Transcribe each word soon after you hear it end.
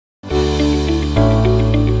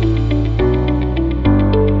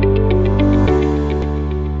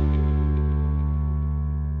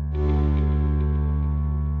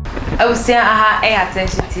was saying, I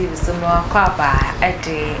attention TV, so more quaba at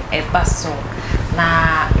a basso.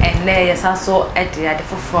 Na and there's also at the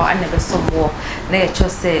for and never some more. Nature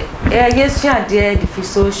say, yes, you are dear, the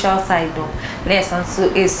social side. Yes, and so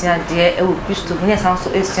is your dear, it will push to yes, and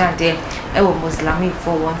so is your dear, it will Muslim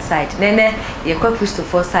for one side. Then you could push to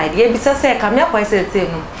four side. Yes, because I come up, I said,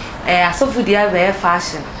 I saw for the very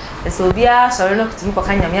fashion. So we are sorry not to look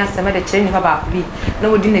at your some of the change about me.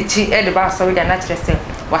 No, didn't cheat at the bar, sorry, the natural self.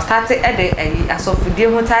 Was started at the as of the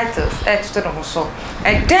titles at the so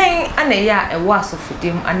a day and a year a was of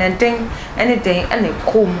them and a day and a day and a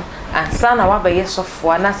comb and son our by yes of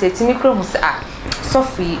one. I said to me, Chromus are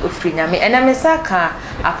Sophie of Frinyami and a Messaka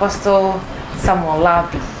Apostle Sammuel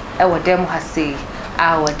Larbi. Our demo has say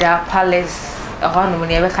our dark palace. Oh, no,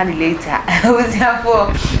 never can later. I was here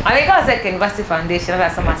for I got second University Foundation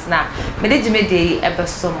as a mass now. Medicine day ever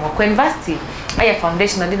so more. University, I have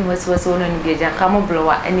foundation. I didn't was on engage and come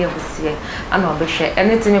blower any of us here. And I'll be share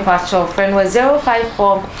anything your partial friend was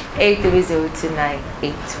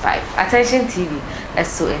 054-830-2985. Attention TV, as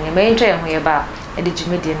so in your main train way about a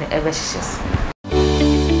digimedian ever shares.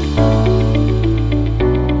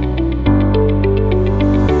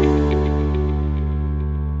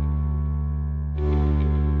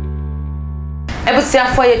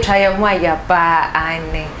 For you try a wire bar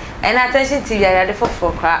and attention to your other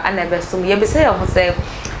for cry and never so you be say or say a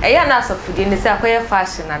yana of food in the queer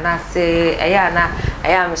fashion and I say a yana I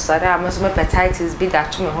am sorry I must make hepatitis be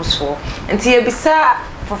that to me who and you be sir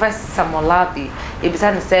Professor Sammuel Larbi you be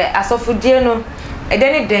say as of food no a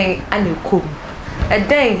day and you come a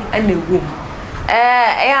day and you womb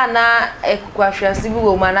yana a question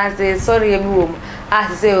woman I say sorry a woman. I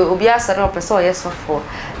say, Obia Sada Person, yes, for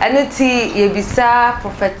and it's Yebisa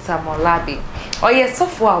Prophet Sammuel Larbi. Or yes, so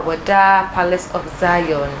far, with the Palace of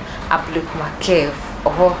Zion, Ablukma Cave,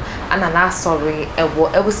 or an sorry, I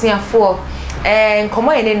was seeing for and come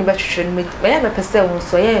on in the with whenever person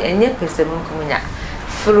so and yet person coming out.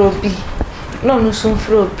 Frobi, no, soon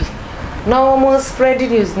Frobi. No more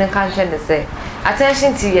spreading news in the country and say,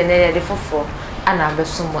 attention to your near the for and I'm the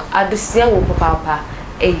summer at the same papa,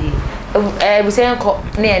 we say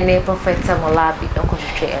near Prophet Sammuel Larbi, Uncle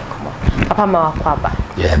Trey, Papa Makwaba.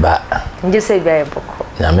 Yeah, but just say very book.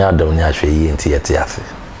 I don't actually in theatre.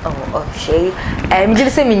 Oh, okay.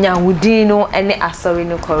 Just say me now, would you know any sorry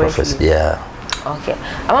no correct? Yeah. Okay.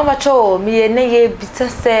 I'm about to me and ye bitter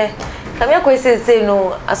say, come here, say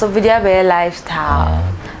no, as a video lifestyle,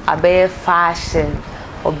 a bear fashion,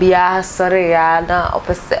 or be a sorry,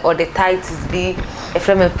 or the titles be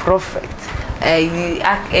from a prophet.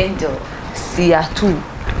 Archangel, Sia 2,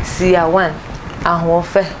 Sia 1, and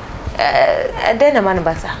warfare. Then a man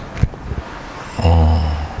basa.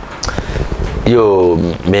 Yo,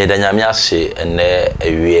 made a yamiase and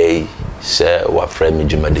a say what friend me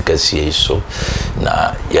Jumadicasi so.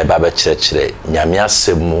 Na ya baba church,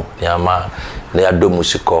 Yamiasemu, Yama, Nea do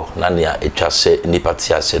musico, Nania, a chase,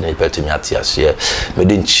 Nipatias, and Nipetimiatias here.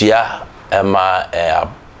 Medin chia, Emma, a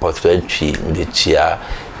potentry, Medicia.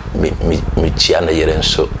 Michia na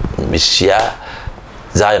yerenso Michia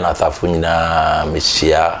Zion atafunyina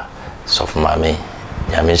Michia sof mame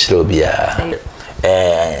nyame shiro bia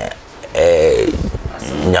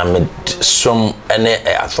nyame som ene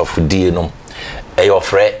asofudie no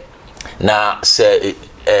eyofre na se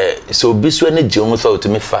so bisu ene jemu so to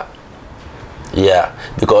me fa. Yeah,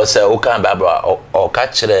 because Okan Baba or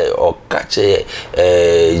catch Jeremiah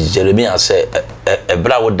say a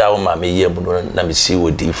bra would down my yem na me see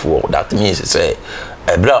with D4. That means say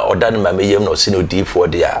a bra or down my yem no see no D4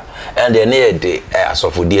 there. And the near day as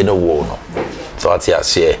of the no war no. So I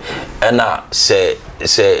say and now say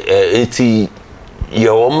it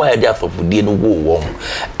your my death of the no war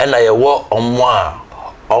and I walk on one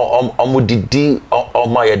didi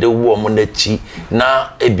on my the woman na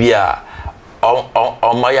ebia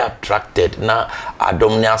my attracted na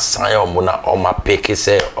adomnia sign omuna o ma pick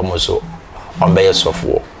say omoso on be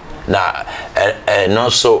software na no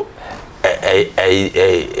so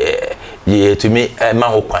ye to me ma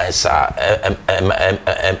ho kwan sa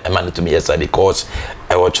man to me yes because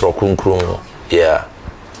I watch kronkron yeah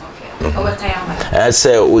over time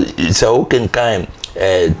say so can kind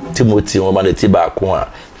Timothy o ma ti ba ko a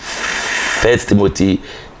 1 Timothy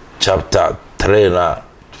chapter 3 na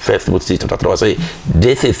 1 Timothy chapter 3 say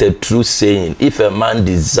this is a true saying, if a man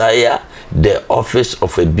desire the office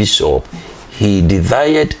of a bishop, he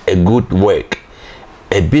desired a good work.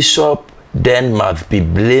 A bishop then must be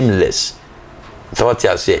blameless. So what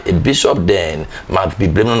I say, a bishop then must be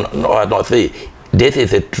blameless. No, I don't say this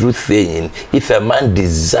is a true saying, if a man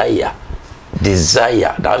desire,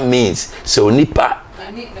 that means so nipa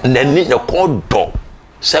nani no kodo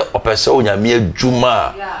se opese onyame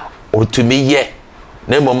adwuma otumi ye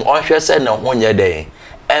na mom ohwe se ne ho nye den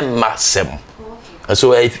emma sem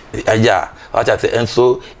so yeah what I say. And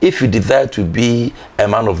so if you desire to be a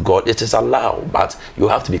man of God, it is allowed, but you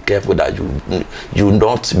have to be careful that you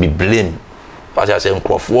don't be blamed. What I say,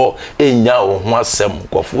 kwafo enya ho asem,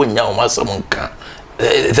 kwafo enya ho asem nka.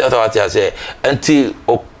 That's what I say. Until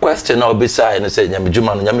a question now beside and say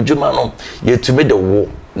nyamejuma no yetumi the wo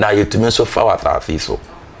na yetumi so far what I so.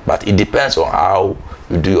 But it depends on how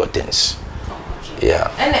you do your things.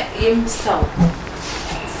 Yeah. And himself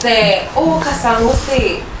say kasango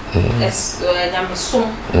say es nyamesum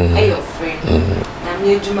your friend.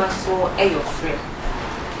 Nyamejuma so your friend.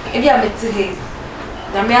 Ebi amete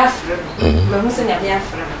nyame afrem me hu se nyame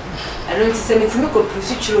afrem eno nti se metimi ko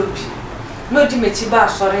prusi churobi no di mechi ba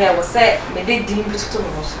asore ya wo se me de din bi tutu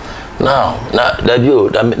no so now that you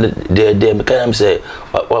the me can say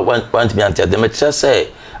want me antia the me say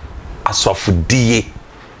asofudie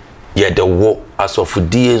ye the wo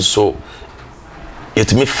asofudie so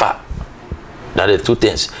yetimi fa that the two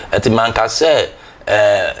things eti man ka say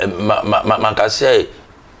man ka say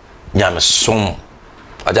nyame som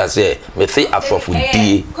I just say, me say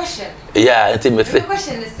afofudie. Question. Yeah, I me say. The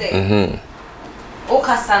question is say.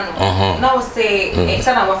 Okasano. Now say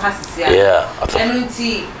etana wakasisi. Yeah.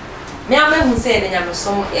 Enuti me ame hu say na nyame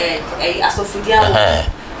som asofudie awo.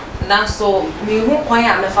 Na so me hu kwan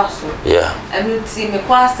ya mefa so. Yeah. Enuti me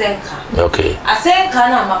kwa asenka. Okay. Asenka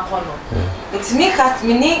na makono. Etimi ka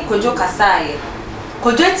mini kojo kasaye.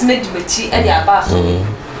 Kojo etime dimechi e dia ba so.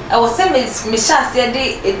 I was saying me shall say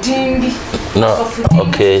de no.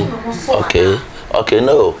 Okay,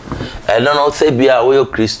 no. I don't know say bia we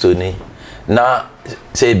Christo ni. Na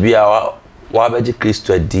say bia wa beji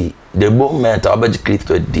Christo di. The moment wa beji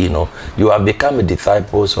Christo di no, you have become a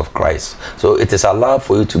disciples of Christ. So it is allowed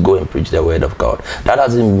for you to go and preach the word of God. That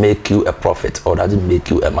doesn't make you a prophet or doesn't make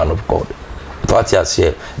you a man of God. What you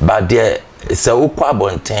say, but there so ukwa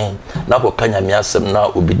bonten na ko kanya mi asem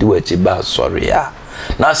na obidi wachi ba sorry ya.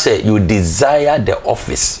 Now say you desire the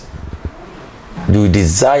office. You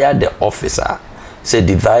desire the officer. Say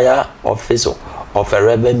desire office of a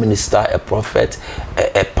reverend minister, a prophet,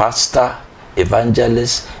 a pastor,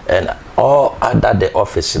 evangelist, and all other the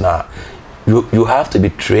office now. You have to be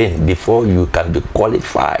trained before you can be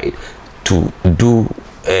qualified to do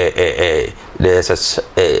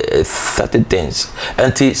certain things.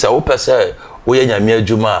 Until so person we nyame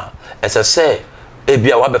adwuma as I say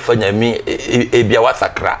ebia wa befa nyame ebia wa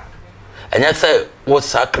sakra enya say wo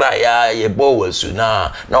sakra ya ye bo wasu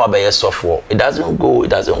na wa be sofo. It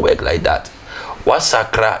doesn't work like that. What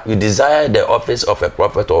sakra, you desire the office of a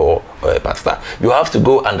prophet or a pastor, you have to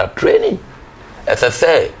go under training. As I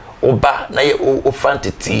say oba na ye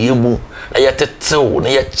ofantiti mu na ye tetew na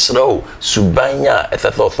ye kyerɛw subanya as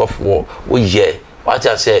I sofo wo ye what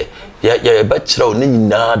I say yeah, bachelor,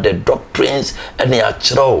 the doctrines, and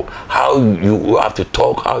how you have to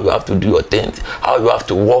talk, how you have to do your things, how you have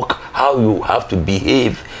to walk, how you have to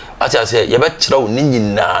behave. As I say, yeah, bachelor,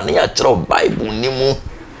 Bible nimu,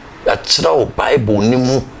 Bible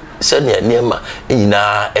nimu, send your name in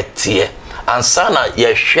etie, and sana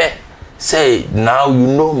ye share. Say now you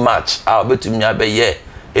know much. I'll bet me abe ye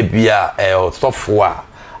ebia software.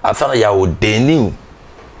 Asana ya odeni.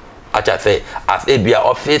 As I say, as ebia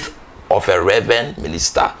office of a reverend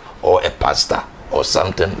minister or a pastor or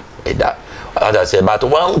something like that. As I say, but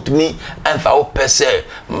one to me and for per se,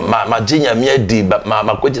 my junior me di, but my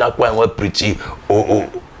kojina kwa we preachy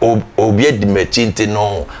o be di mechinti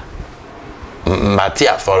no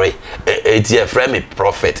Matia sorry, it's a friend me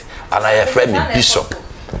prophet and I a friend me bishop.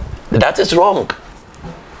 That is wrong.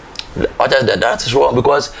 That is wrong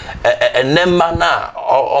because a nemba na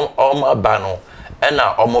o bano and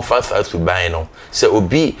now almost fast to buy no. So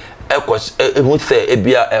obi who say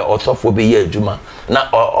ebia osofo be ye adwuma na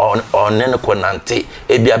on konante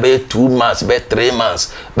ebia be 2 months be 3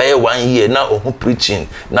 months be 1 year na ohu preaching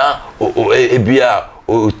na ebia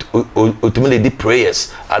otumile di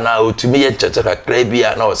prayers and na otumi ye church kakra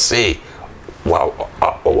bia na o say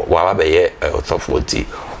wa be ye osofo ti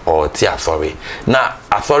or ti asori na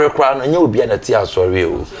asori kra no nya obi na ti asori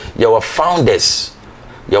o your founders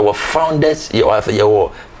your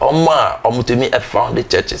omutumi founded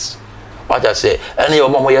churches. What I say, any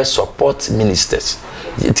of them support ministers.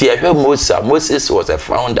 Moses was a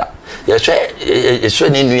founder. I say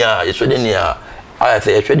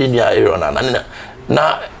Aaron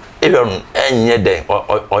now Aaron any day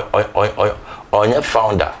or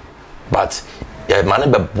founder, but yeah, man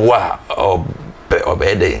be boa or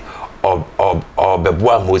beding or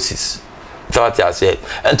beboa Moses. So what I say,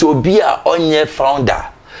 and to be a onye founder.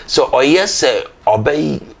 So or yes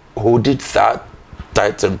obey who did that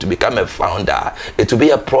title to become a founder, it will be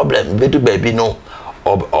a problem. Baby no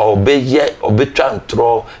obey ye obey try and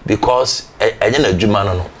throw because a juma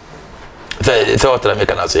no. So what I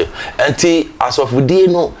can say. And as of we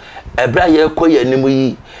no ebra ye koye nimu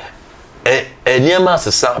yi eniema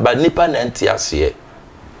sesa but nipa na ntiase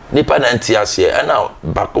nipa na ntiase e na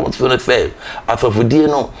bako so ne say as of we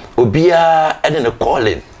no obia ene ne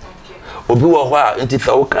calling obi wo ho a nti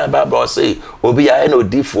fa wo kan Bible say obi ya na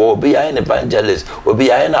odifo obi ya na evangelist obi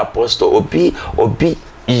ya na apostle obi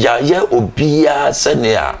ya obi ya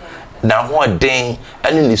senia na ho den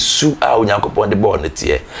ene ne su a onyankopon de bo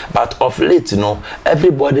netie but of late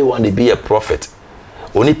everybody want to be a prophet.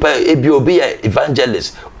 Onipa obi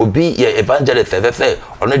evangelist obi evangelist say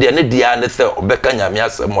ono de ne dia ne say obeka nyame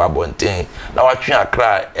asem abonten na watwe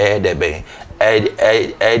akra de ben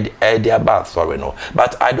they about sorry no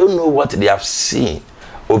but I don't know what they have seen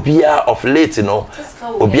obia of late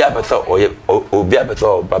obia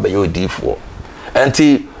beto baba yo difo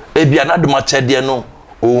enti ebia na doma chede no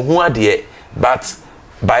ohun ade but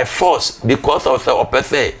by force because of the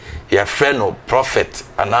opese your friend or prophet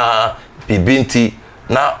ana bibinti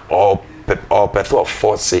na or person of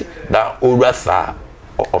force that oversa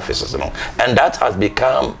officers and that has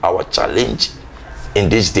become our challenge in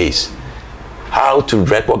these days, how to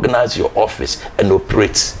recognize your office and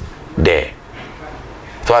operate there.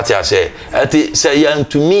 So what I say young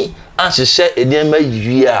to me and she said enema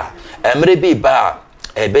year be ba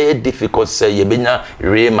a very difficult say you be a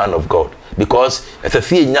real man of God because if a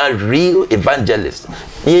few real evangelists,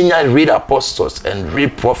 real apostles and real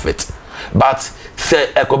prophets. But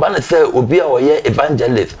say ekobana say obi a oye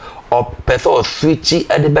evangelist or person or switchy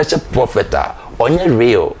at the best prophet onye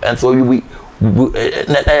real and so we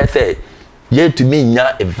say ye to me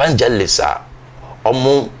nya evangelist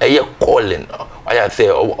omo eye calling I say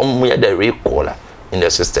omo ye the real caller in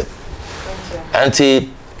the system. Anti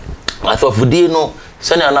as of no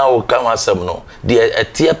sani na wo kan asem no de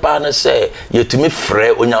etie pa na say ye to me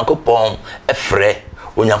frɛ onyankopɔn frɛ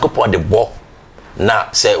onyankopɔn de bɔ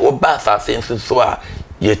na say oba fa things so a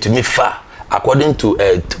ye to me fa according to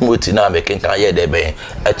Timothy na making kan ye de ben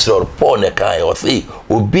a chiro Paul ne kan o say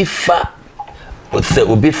obi fa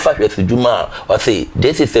juma or say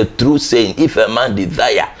this is a true saying, if a man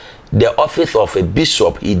desire the office of a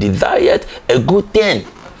bishop he desired a good thing.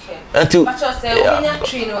 And to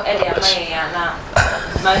tree no earlier na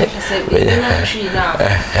man say tree now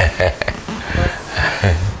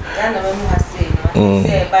na me has say no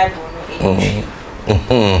say Bible no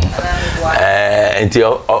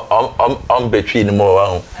until on between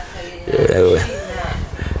more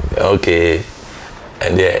okay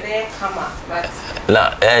and there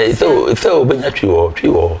now so when you tree oh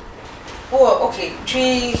okay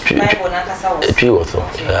tree Bible na kasa was tree was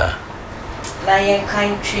yeah na yen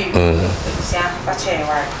kind tree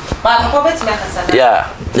yeah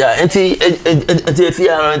anti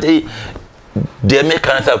they make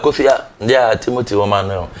answer kofia yeah Timothy woman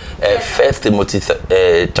no first Timothy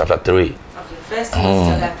chapter 3 okay first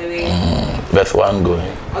Timothy chapter 3 verse 1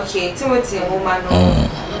 going okay Timothy woman no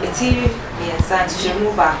eti yes and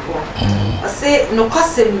move back I say no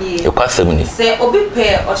kwasem ni say obi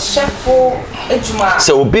pe ohwefo adwuma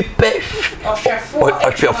say obi pe ohwefo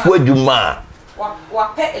adwuma wa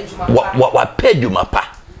pe adwuma pa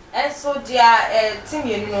enso dia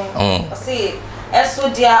timie no say eso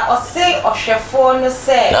dia o say ohwefo no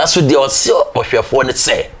say na so dia o say ohwefo no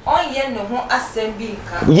say onye ne ho asem bi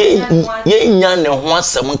nka ye nya ne ho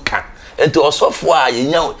asem nka ento osofo a ye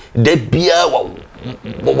nya da bia wa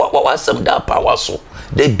asem da pa wa so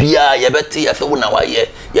da bia ye beti afa wo na wa ye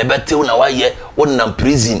beti wo na wa ye wo na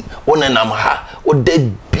prison wo na nam ha wo da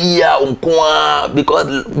bia onko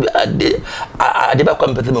because ade ba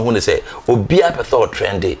kwampe me hu ne say obi a person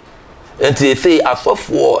trendy enti e say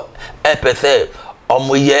asofo e person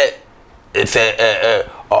omoye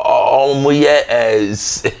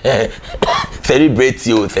celebrate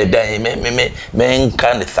you say dan me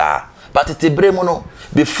can sa but it bremo no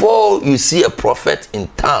before you see a prophet in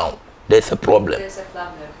town there's a problem.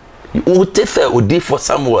 You take odi for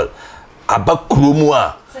Samuel abakromu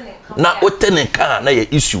a na oteneka na ye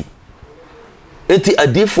issue enti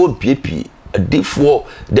adifo pp adifo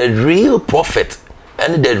the real prophet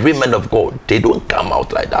and the real men of God, they don't come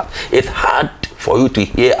out like that. It's hard for you to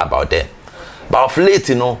hear about them. But of late,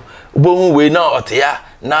 when we know otia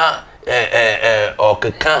na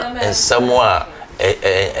okeka and somewhere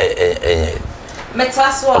okay.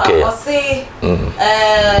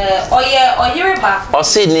 Or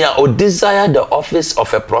say near or desire the office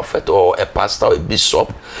of a prophet or a pastor or a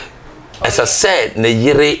bishop. As I said, ne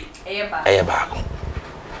yire eyebako.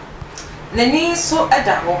 Nani so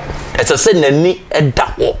edaho. As I said, nani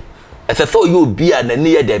edaho. As I thought you be a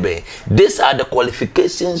nani edebe. These are the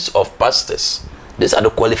qualifications of pastors. These are the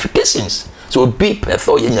qualifications. So be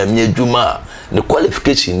person yenya juma. The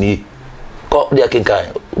qualification ni. Ko dia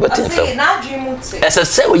kenkan. Say na dream te. As I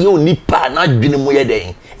say you nipa na dwene mu ye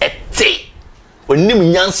den. Ete.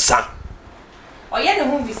 Onim nyansa. Oye ne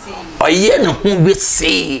hu bisi. Oye ne hu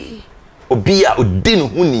bisi. Obi a odi ne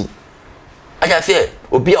hu ni. Aya say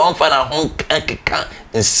obi a on fa na ho keka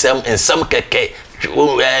nsem keke.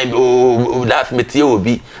 That's material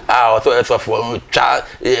obi. Ah, so for child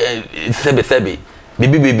sebe.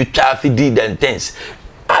 Baby child did and things.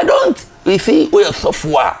 I don't. You see, we are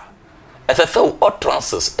software. As I said,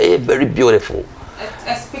 utterances are very beautiful.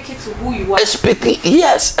 Speaking to who you are. Speaking,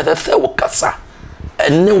 yes. As I said, wakasa.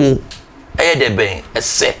 And no, the bang. I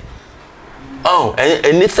say, oh, and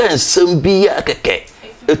anything some be a keke.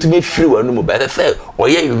 It me free one more. But I said, oh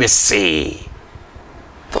yeah, you will say.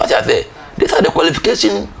 So what I say, these are the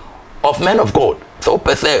qualifications of men of God. So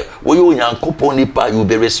per se, when you young couple nipa, you will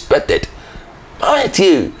be respected. I tell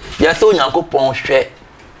you, you are so young couple share.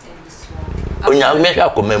 Onya me hwa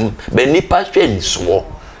komam be nipa hwe ni so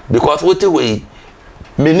because what way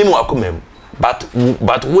minimum akomam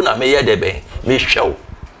but wo na me ye de ben me hwe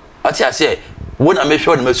ati ase wo na me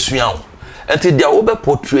hwe na masua wo enti dia wo be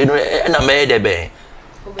portray no na me ye de ben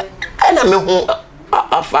na me hu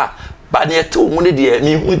afa ba ne to mu ne de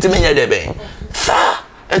me hu ti me ye de ben sa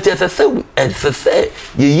enti ase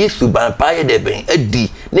ye yisu ban pa ye de ben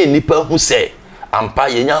adi na nipa hu se ampa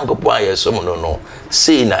ye nyankopo ayeso mo no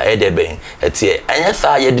say na edeben etie anya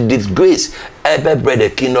sa ye disgrace ever bread the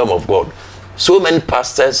kingdom of God. So many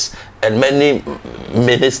pastors and many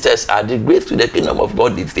ministers are disgraced to the kingdom of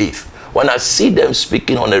God these days. When I see them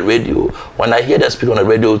speaking on the radio, when I hear them speak on the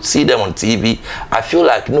radio, see them on TV, I feel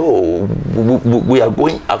like no, we are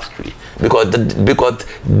going astray because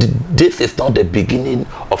this is not the beginning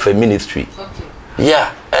of a ministry. Okay.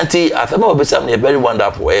 Yeah, and I thought it something very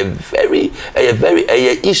wonderful, a very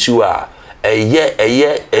issue, a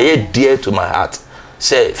dear to my heart.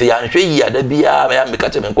 Say, the answer ya the bia, I am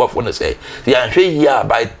catching and quaff to say, the answer ya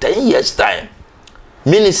by 10 years' time.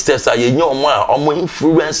 Ministers are ye know more or more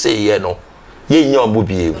influence, ye know, ye know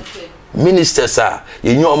movie. Ministers are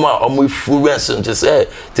ye know more or more influence to say,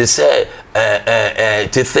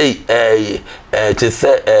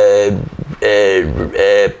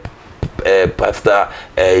 Pastor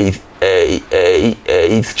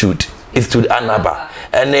Institute Anaba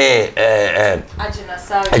and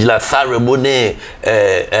Ajila Saremone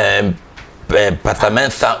Pastor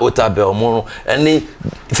Otabelmo and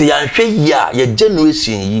the answer ya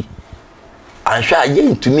generation ye answer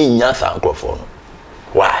ye to me nyasa microphone.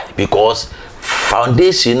 Why? Because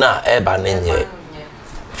foundation na ebanenye.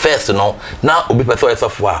 First no now obi person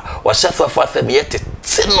software or software say me yet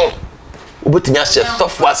no ubutinya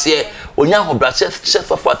software say onya ho bra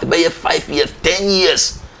software be 5 years 10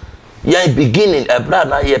 years ya beginning e bra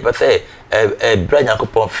na ye pe say e bra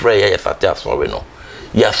nyakopon frɛ ye fate asɔre no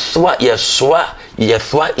ye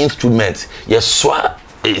swa instruments ye swa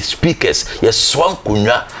speakers ye swa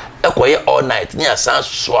nkunwa ekoye all night nya san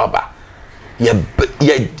swaba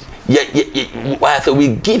so we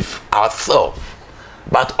give ourselves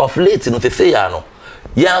but of late no say ya no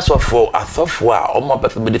ya so for asofo a omo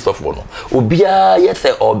person be sofo no obia ye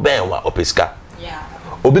say oben wa opeska yeah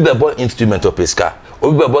obi be boy instrument opeska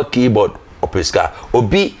obi be boy keyboard opeska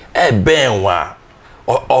obi e ben wa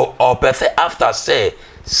o person after say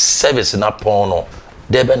service na pon no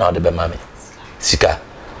de be na de be mame sika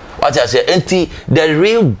what I say enti the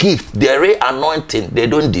real gift the real anointing they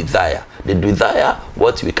don't desire, they desire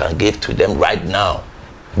what we can give to them right now.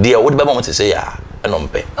 They would be moment to say ya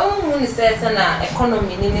enompe mun say na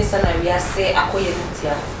economy ni say na we ase akoye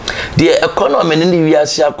ntia the economy ni we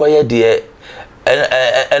ase akoye de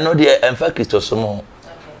eno de emfa Kristosomo. Okay.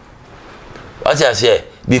 What I say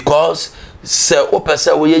because say o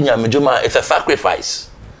person we nyamedwuma it's a sacrifice.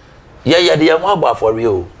 Yeah de yan abo for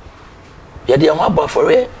real. Yeah de yan abo for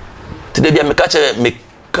real. Today be me catch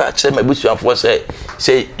my busuafo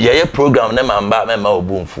say yeah program na mamba me ma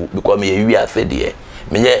obumfu because me wi ase de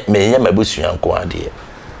me my busuanko ade.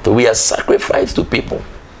 So we are sacrificed to people.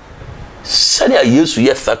 Said I used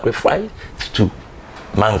to sacrifice to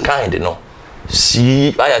mankind, you know.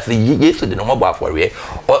 See, I say yes to the no more for we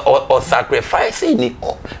or sacrificing ni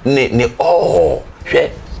oh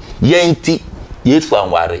yenti yesu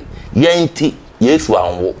anware yenti yesu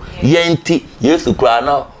anwo yenti yesu kra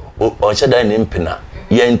na on shada ni mpena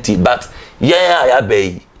yenti but yeah ya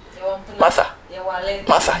be masa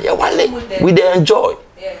ya wale we dey enjoy.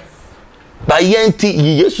 Yes. By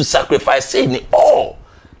yenti yesu sacrifice ni all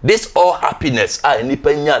this all happiness ni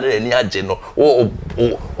panya na ni age no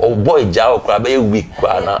o boy ja o kra be weak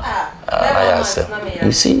kwa na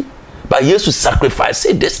you see but Jesus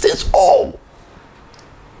sacrificed this things all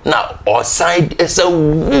now our side is a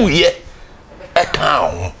wuye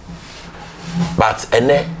account but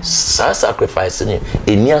ene sacrifice ni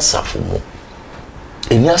eni asafo mu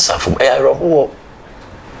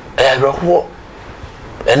ayroho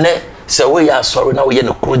ene se we ya sorry na we ye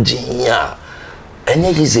no krojin ya enye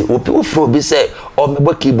easy obi fro bi say o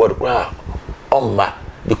mebo keyboard kra omma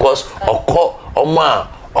because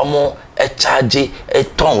omo e charge e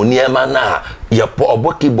ton ni e ma na ye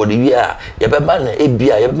obo keyboard wi a ye be ba na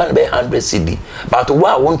ebia ye be ba na be 100 cedi but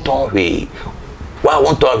wa won ton we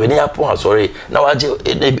ni apo sorry na waje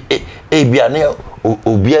ebia ne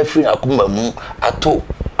obi afri akoma mu ato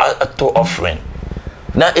offering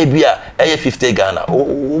na ebia eye 50 Ghana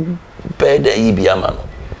o pay the ebia man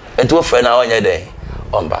and to friend na onye dey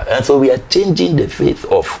and so we are changing the faith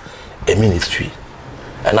of a ministry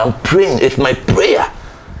and I'm praying if my prayer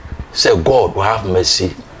say God will have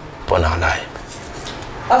mercy upon our life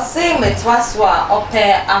o say metwaswa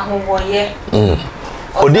ope ahowoye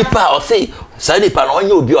odipa o say sadi pa na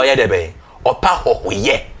onye obi oye debe opa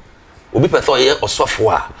hohoye obi person oye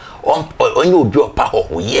osofo a onye obi opa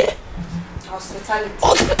hohoye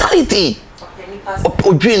hospitality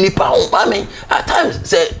obi nipa I mean at times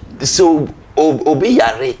say so obi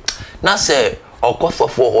yare na say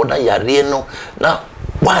okosofo oda yare no na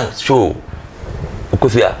one show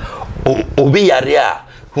okofia obi yare a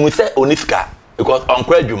hu say onifika because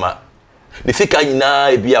onkra adwuma ni fika nyina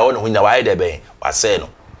ebia wo no hunya wa ide ben wa say no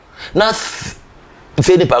na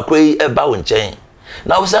fe nipa koi eba wo nchen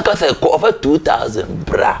na wo saka say ko over 2000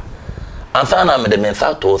 bra ansa na me de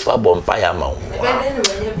mensa to so bonfire ma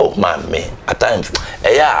oh man me at times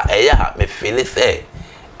eya me feel say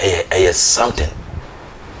something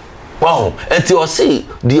wow enti o see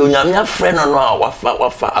the onyame friend no a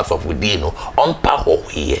wafa asofodi no onpa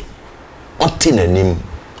hohie onti nanim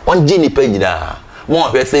onji ni panyina mo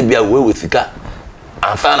hwe se bia we sika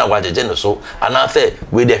ansa na wajeje no so ana say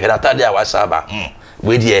we de hwerata de a wasaba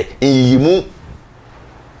we de yimu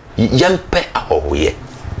yampe ahohie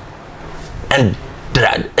and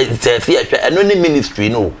that it's a no ministry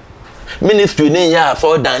no ministry ni ya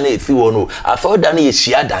so dan na esi wo no aso dan ye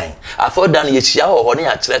hia dan aso dan ye hia ho ne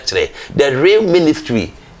ya kire the real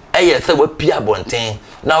ministry say we pia bonten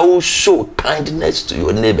na wo show kindness to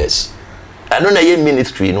your neighbors ano na ye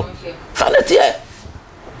ministry no sanity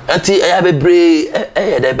anti bebre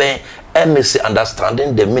de ben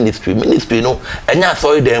misunderstanding the ministry no enya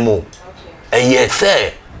so dan mu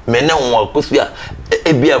say me ne won akosua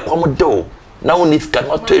ebia kwam do na woni ska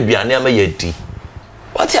no to aduane ama yadi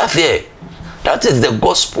what you say that is the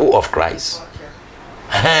gospel of Christ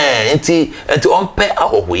enti onpe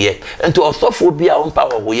ahohoye enti osophobia onpa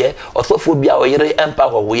ahohoye osophobia oyere empa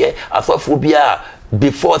ahohoye osophobia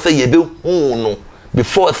before say ye be hu no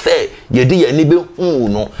before say ye di ye ni be hu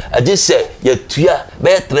no agi say ye tua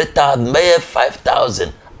be 3000 be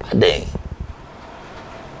 5000 then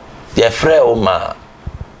ye frɛ o ma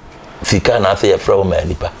fika na say ye frɛ o ma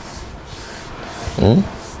nipa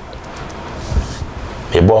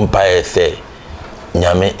e bon pa say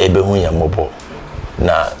nyame ebehu yamobo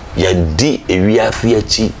na yadi ewiafi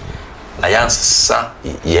achi na yansa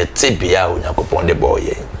yete bia onyankopon de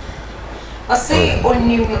boye I say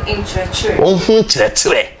onim in church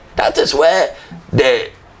that is where the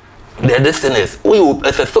destiny is we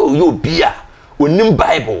so you bia onim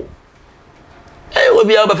bible we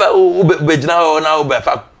bia ba fa bejina na we ba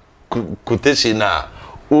fa quotation na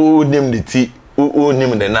onim the ti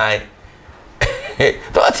onim the nine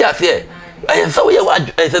so what you say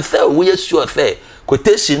so we sure say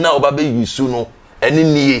quotation na oba be use no eni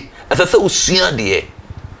nie say usua de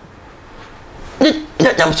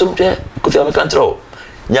nyamsom twa ko fi am control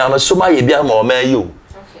nyamsom aye bia ma o ma yo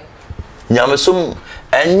nyamsom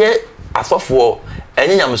enye asofo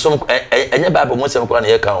enye nyamsom enye bible mo sem kwa na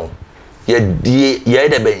ye ka ho ye die ye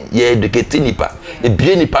de ben ye educate nipa e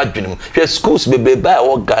bie nipa dwenem hwe schools bebeba e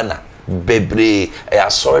wo Ghana bebre e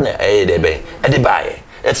asore na e de ben e de bae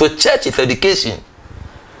and so church is education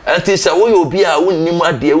until say wo yo bia wonnim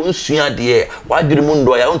ade wonsua ade wa dwene mu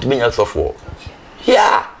ndo ya wontumi nya sofo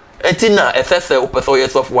yeah etina efese opeso ye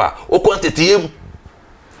sofo a o quantity yem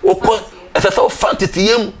o efese o quantity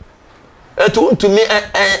yem etu wontumi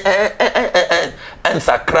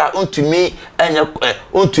ensakra wontumi enya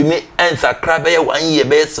wontumi ensakra be ye 1 year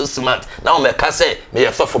be 6 months na o me ka say me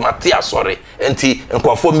ye sofo mate asore enti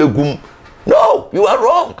nkofo megum no you are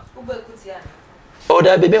wrong oh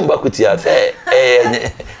that baby mbakutia say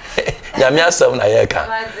Nyame asem na yeka.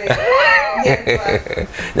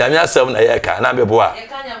 Nyame asem na yeka na beboa.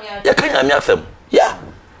 Yeka nyame asem. Yeah.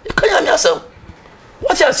 Yeka nyame asem.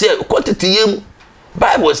 What you say quantity him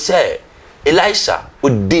Bible say Elisha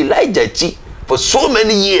would Elijah chi for so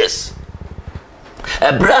many years.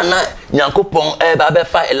 Ebrana Nyankopon ba be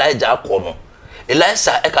fa Elijah akọ.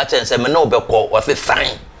 Elisha eka chen se me na obekọ wa fe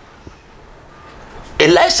fine.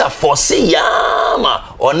 Elisha foresee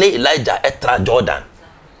yama one Elijah etra Jordan.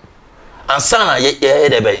 And sana ye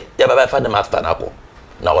debe ye baba fa dem after nako.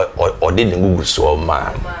 Na o de ngugu so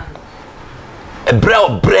man.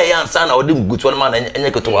 Ebre yan sana o de ngugu so man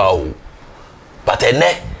enye keto wa o. But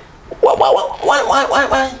ene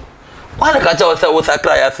why ka cha o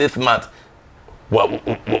sakra ya 6 months.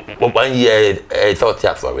 1 year thought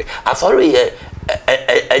ya sorry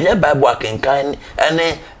enye Bible akenkan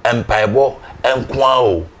ene empaibo enkwa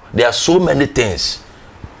o. There are so many things.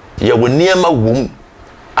 Ye wo niema wum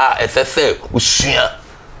efefe usua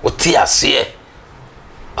oti ase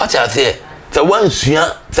ati ase se wan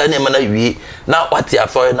sua se niema na wi na wati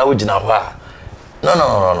afo na wogina ho a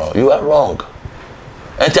no you are wrong.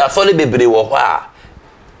 Enti afole bebre wo ho a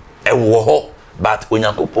wo ho but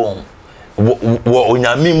onyankopon wo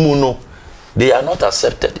onyame mu no they are not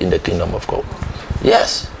accepted in the kingdom of God.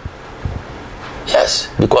 Yes,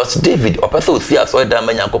 because David opese osi asore dan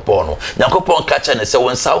ma Nyankopon no Nyankopon ka che ne se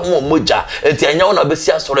won sa ho moja enti anya wona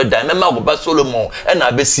besi asore dan mema go ba Solomon e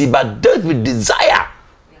na besi ba David desire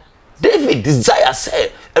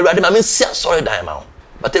say Erade ma me si asore dan ma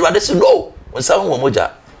but Erade say no won sa ho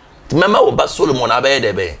moja mema go ba Solomon na ba ye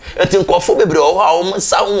de be enti nkofo bebre o ho a o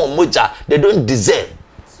sa ho moja they don't deserve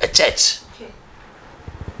a church.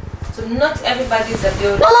 So not everybody is a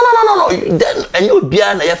builder. No. Then and you be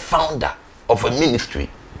a founder of a ministry.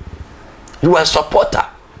 You are a supporter.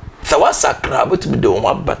 So what sakra but be the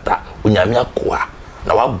one bata unyame akoa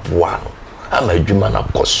na wa boa no ama adwuma na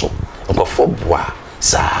koso nkofo boa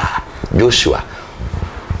sa Joshua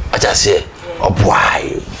acha say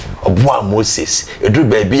oboa Moses edru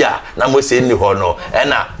ba bia na Moses ni ho no e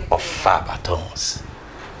na ofa batons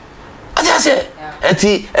acha say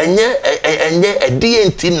enti enye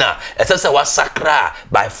edi na esese wa sakra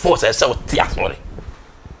by force esese o tia sorry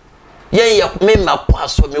yen me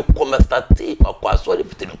makwaso me komestate makwaso le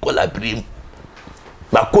fitin kolabrim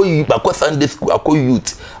bako Sunday school ako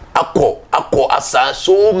youth ako asa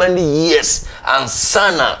so many years and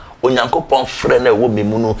sana onyankopon frɛ na wo me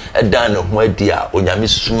mu no edan ne ho adi a onyame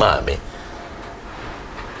suma me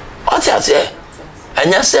ɔte ase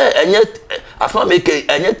enye afama make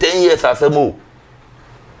enye 10 years afamo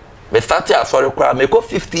me started asɔre kwa me ko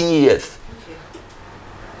 15 years.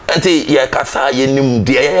 Enti ye kasa ye nim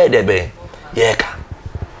de ye de be ye ka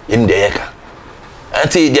nim de ye ka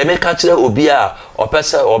enti de me ka kire obi a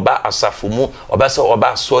opese oba asafo mu opese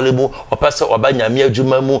oba asɔre mu opese oba nyame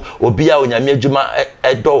adwuma mu obi a onyame adwuma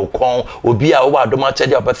edo kon obi a wo adoma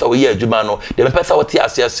chede opese wo ye adwuma no de me pese wo ti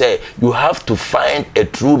ase say you have to find a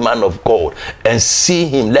true man of God and see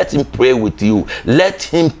him, let him pray with you, let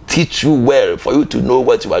him teach you well for you to know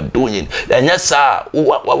what you are doing. And yes sir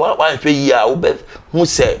one year wo be who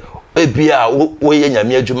say ebia wo ye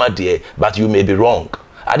nyame adwuma de but you may be wrong.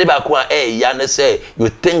 Adebako ya na say you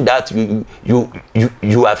think that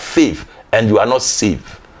you are safe and you are not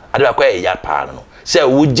safe. Adebako ya pa no say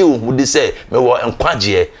wo je wo de say me wo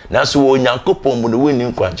enkwagye na so wo Nyankopon mu no woni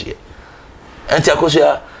enkwagye. Enti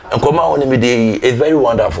akoso nkoma woni me dey is very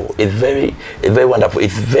wonderful. It's very wonderful.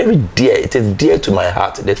 It's very dear. It is dear to my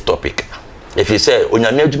heart, this topic. If you say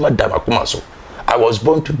onyame adwuma da makoma so, I was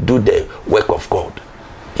born to do the work of God.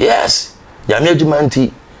 Yes. Nyame adwuma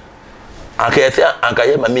nti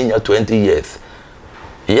ankaye maminya 20 years.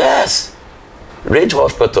 Yes. Rage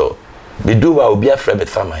Hospital. Me do wa obi afre me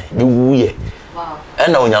family. Me wuye. Wow.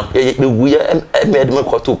 Ena onyame me wuye e me de me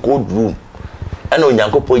kwato cold room. Ena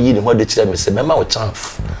onyankopɔ yi ne ho de kire me se mema wo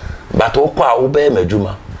chance. But wo kwa wo be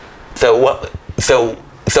madwuma. Se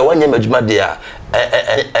wanye madwuma de a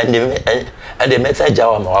and the message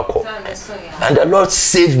I am wako. And the Lord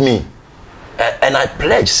saved me. And I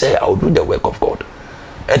pledge say I will do the work of God.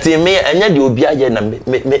 And me anya de obi aye na me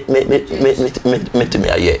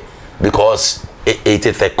aye because it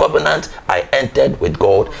is a covenant I entered with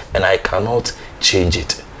God and I cannot change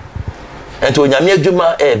it. And to onyame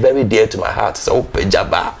adwuma very dear to my heart. So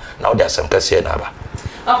pejaba now there's some question na ba.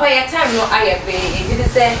 Opa your time no aye be e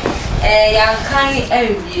did say yan kan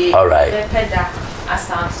ewie. All right.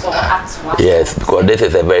 Yes, because this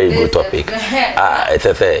is a very good topic. It's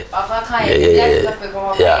a fair.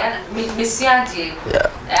 Yeah.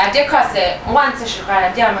 I just say one session.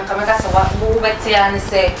 I just come back. So what we say and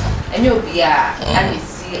say, and you'll be and you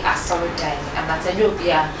see a sorry time, and that's a you'll be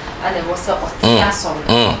and it was a sorry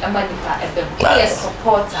and manipa yes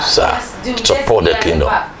supporter support the kingdom.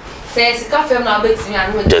 Say it's cafe now bit me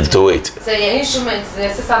and just do it. Say your instruments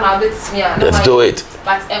sister now bit me and just do it.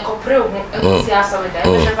 But a corporate sorry there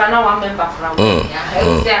never know one member from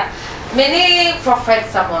many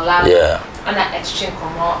prophets Sammuel Larbi and an exchange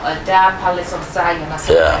come a dark palace of Zion as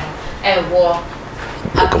a war.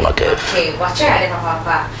 Okay, watch out,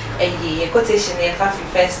 Papa. A quotation here, 1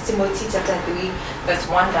 Timothy chapter 3, verse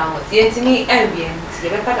 1 downwards. The enemy Arians, the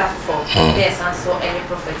record for there's also any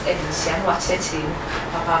prophet, any Shan, watch it,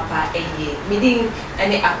 Papa, a year, meeting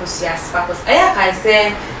any Acusias, Purpose. I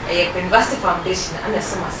say a university foundation and a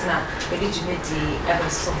summer snap, religion, ever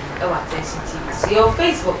so, attention TV. So your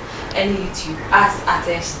Facebook and YouTube as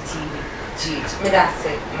Attention TV. May that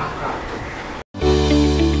say, Macron.